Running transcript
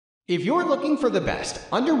If you're looking for the best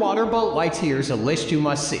underwater boat lights, here's a list you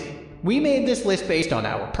must see. We made this list based on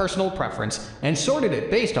our personal preference and sorted it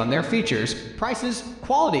based on their features, prices,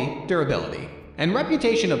 quality, durability, and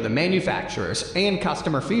reputation of the manufacturers and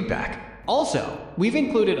customer feedback. Also, we've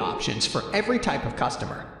included options for every type of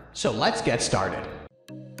customer. So let's get started.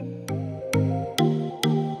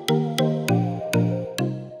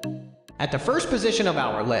 At the first position of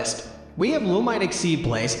our list, we have Lumitec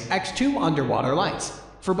SeaBlaze X2 underwater lights.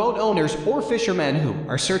 For boat owners or fishermen who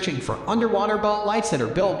are searching for underwater boat lights that are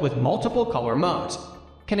built with multiple color modes,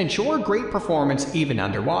 can ensure great performance even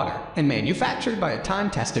underwater, and manufactured by a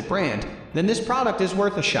time-tested brand, then this product is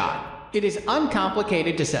worth a shot. It is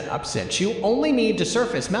uncomplicated to set up since you only need to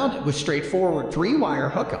surface mount it with straightforward 3-wire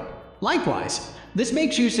hookup. Likewise, this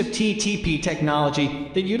makes use of TTP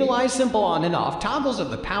technology that utilize simple on and off toggles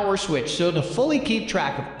of the power switch so to fully keep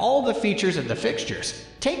track of all the features of the fixtures.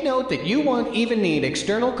 Take note that you won't even need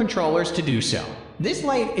external controllers to do so. This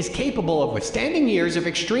light is capable of withstanding years of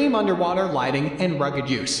extreme underwater lighting and rugged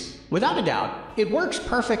use. Without a doubt, it works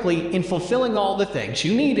perfectly in fulfilling all the things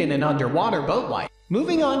you need in an underwater boat light.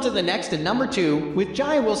 Moving on to the next at number 2 with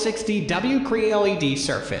Jiawill 60W Cree LED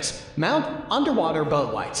Surface Mount Underwater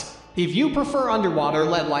Boat Lights. If you prefer underwater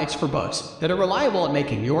LED lights for boats that are reliable at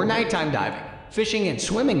making your nighttime diving, fishing, and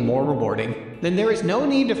swimming more rewarding, then there is no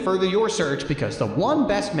need to further your search because the one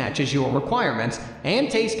best matches your requirements and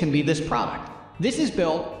taste can be this product. This is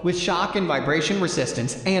built with shock and vibration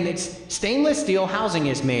resistance, and its stainless steel housing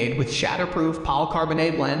is made with shatterproof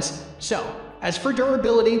polycarbonate lens. So, as for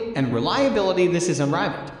durability and reliability, this is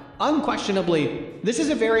unrivaled. Unquestionably, this is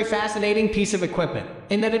a very fascinating piece of equipment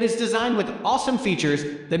in that it is designed with awesome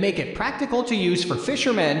features that make it practical to use for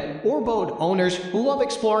fishermen or boat owners who love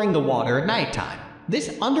exploring the water at nighttime.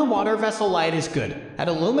 This underwater vessel light is good at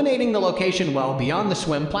illuminating the location well beyond the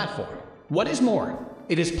swim platform. What is more,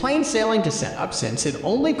 it is plain sailing to set up since it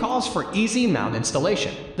only calls for easy mount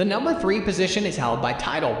installation. The number 3 position is held by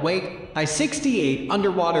Tidal Wake I68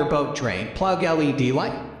 Underwater Boat Drain Plug LED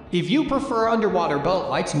Light. If you prefer underwater boat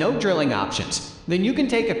lights, no drilling options, then you can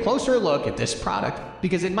take a closer look at this product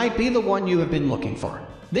because it might be the one you have been looking for.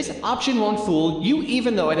 This option won't fool you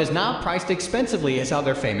even though it is not priced expensively as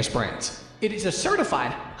other famous brands. It is a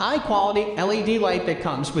certified, high-quality LED light that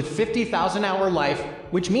comes with 50,000-hour life,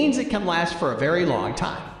 which means it can last for a very long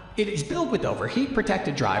time. It is built with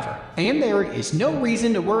overheat-protected driver, and there is no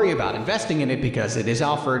reason to worry about investing in it because it is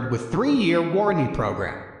offered with 3-year warranty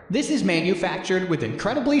program. This is manufactured with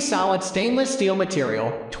incredibly solid stainless steel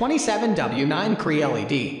material 27W9 Cree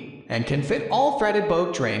LED and can fit all threaded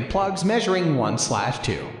boat drain plugs measuring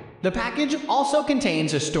 1/2. The package also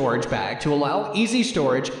contains a storage bag to allow easy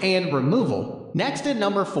storage and removal. Next at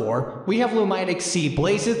number 4, we have Lumitec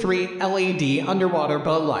SeaBlaze 3 LED Underwater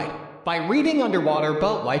Boat Light. By reading underwater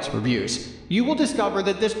boat lights reviews, you will discover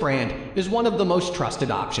that this brand is one of the most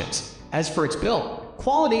trusted options. As for its build,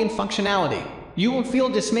 quality, and functionality, you won't feel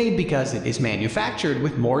dismayed because it is manufactured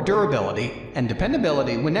with more durability and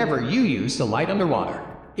dependability whenever you use the light underwater.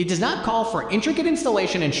 It does not call for intricate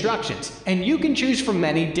installation instructions, and you can choose from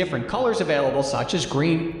many different colors available such as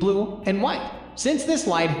green, blue, and white. Since this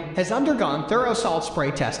light has undergone thorough salt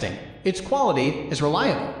spray testing, its quality is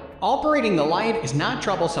reliable. Operating the light is not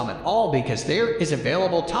troublesome at all because there is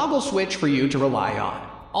available toggle switch for you to rely on.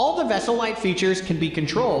 All the vessel light features can be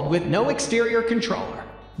controlled with no exterior controller.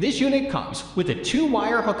 This unit comes with a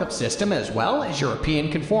 2-wire hookup system as well as European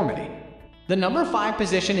conformity. The number 5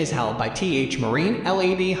 position is held by Marine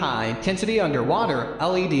LED High Intensity Underwater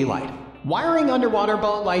LED Light. Wiring underwater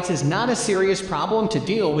boat lights is not a serious problem to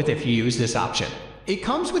deal with if you use this option. It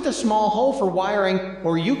comes with a small hole for wiring,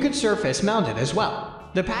 or you could surface mount it as well.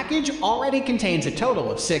 The package already contains a total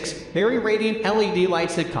of 6 very radiant LED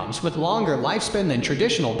lights that comes with longer lifespan than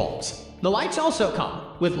traditional bulbs. The lights also come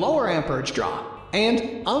with lower amperage draw.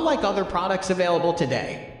 And, unlike other products available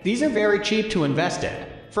today, these are very cheap to invest in.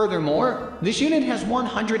 Furthermore, this unit has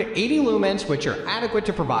 180 lumens which are adequate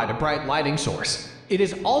to provide a bright lighting source. It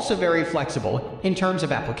is also very flexible in terms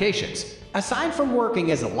of applications. Aside from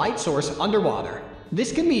working as a light source underwater,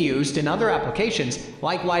 this can be used in other applications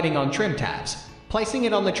like lighting on trim tabs, placing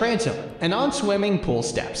it on the transom, and on swimming pool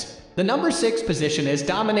steps. The number 6 position is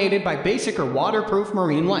dominated by BASIKER waterproof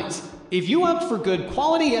marine lights. If you opt for good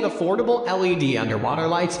quality yet affordable LED underwater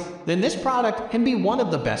lights, then this product can be one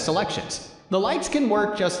of the best selections. The lights can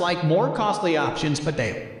work just like more costly options, but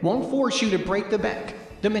they won't force you to break the bank.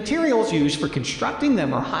 The materials used for constructing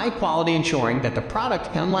them are high quality, ensuring that the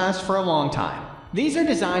product can last for a long time. These are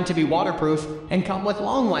designed to be waterproof and come with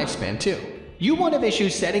long lifespan too. You won't have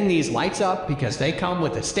issues setting these lights up because they come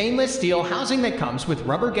with a stainless steel housing that comes with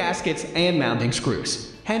rubber gaskets and mounting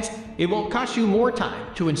screws. Hence, it will cost you more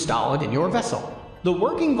time to install it in your vessel. The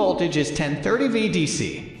working voltage is 1030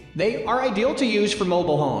 VDC. They are ideal to use for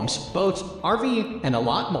mobile homes, boats, RV, and a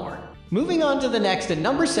lot more. Moving on to the next at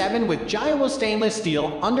number 7 with Jiawill stainless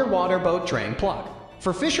steel underwater boat drain plug.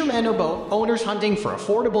 For fishermen or boat owners hunting for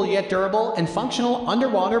affordable yet durable and functional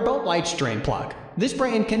underwater boat lights drain plug, this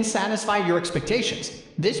brand can satisfy your expectations.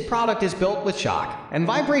 This product is built with shock and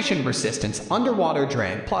vibration resistance underwater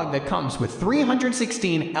drain plug that comes with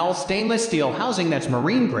 316L stainless steel housing that's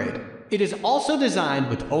marine grade. It is also designed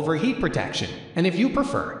with overheat protection, and if you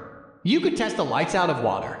prefer, you could test the lights out of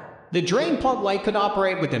water. The drain plug light could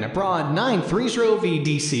operate within a broad 930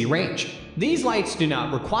 VDC range. These lights do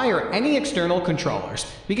not require any external controllers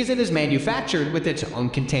because it is manufactured with its own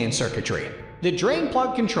contained circuitry. The drain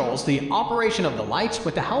plug controls the operation of the lights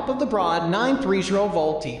with the help of the broad 930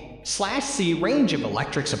 volt T/C range of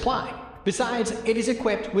electric supply. Besides, it is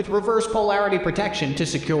equipped with reverse polarity protection to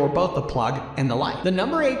secure both the plug and the light. The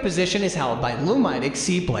number 8 position is held by Lumitec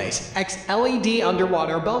SeaBlazeX LED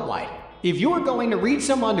underwater boat light. If you are going to read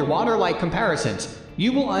some underwater light comparisons,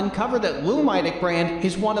 you will uncover that Lumitec brand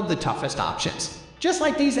is one of the toughest options. Just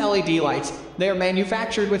like these LED lights, they are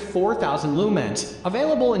manufactured with 4,000 lumens,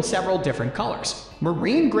 available in several different colors.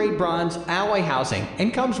 Marine-grade bronze alloy housing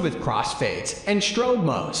and comes with crossfades and strobe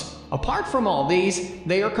modes. Apart from all these,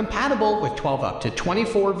 they are compatible with 12 up to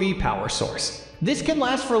 24 V power source. This can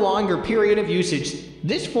last for a longer period of usage.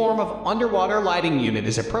 This form of underwater lighting unit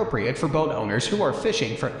is appropriate for boat owners who are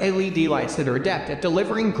fishing for LED lights that are adept at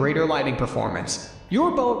delivering greater lighting performance.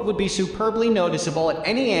 Your boat would be superbly noticeable at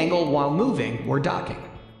any angle while moving or docking.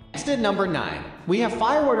 Next at number 9, we have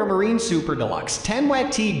Firewatermarine Super Deluxe 10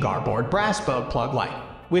 Wet T Garboard Brass Boat Plug Light.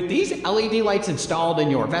 With these LED lights installed in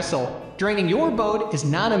your vessel, draining your boat is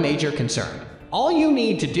not a major concern. All you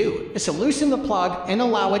need to do is to loosen the plug and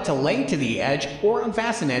allow it to lay to the edge or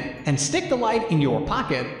unfasten it and stick the light in your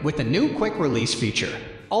pocket with the new quick release feature.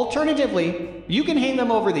 Alternatively, you can hang them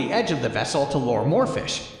over the edge of the vessel to lure more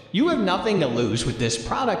fish. You have nothing to lose with this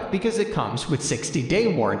product because it comes with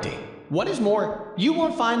 60-day warranty. What is more, you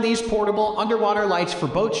won't find these portable underwater lights for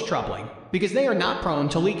boats troubling because they are not prone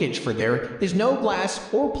to leakage, for there is no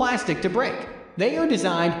glass or plastic to break. They are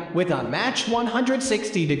designed with a matched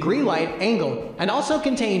 160-degree light angle and also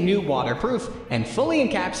contain new waterproof and fully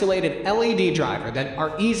encapsulated LED driver that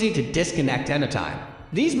are easy to disconnect anytime.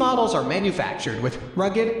 These models are manufactured with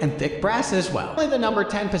rugged and thick brass as well. The number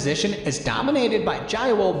 10 position is dominated by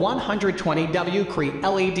Jiawill 120W Cree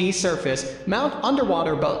LED surface mount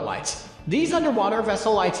underwater boat lights. These underwater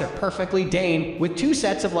vessel lights are perfectly designed with 2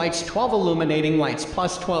 sets of lights, 12 illuminating lights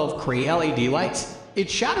plus 12 Cree LED lights.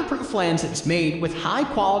 Its shatterproof lens is made with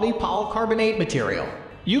high-quality polycarbonate material.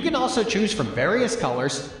 You can also choose from various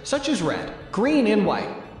colors such as red, green, and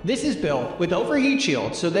white. This is built with overheat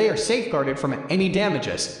shields so they are safeguarded from any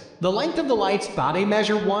damages. The length of the light's body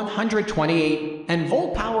measure 128 and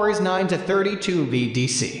volt power is 9 to 32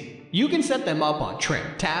 VDC. You can set them up on trim,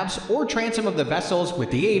 tabs, or transom of the vessels with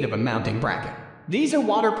the aid of a mounting bracket. These are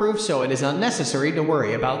waterproof, so it is unnecessary to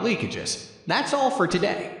worry about leakages. That's all for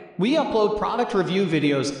today. We upload product review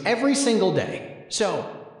videos every single day, so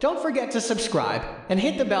don't forget to subscribe and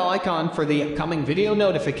hit the bell icon for the upcoming video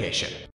notification.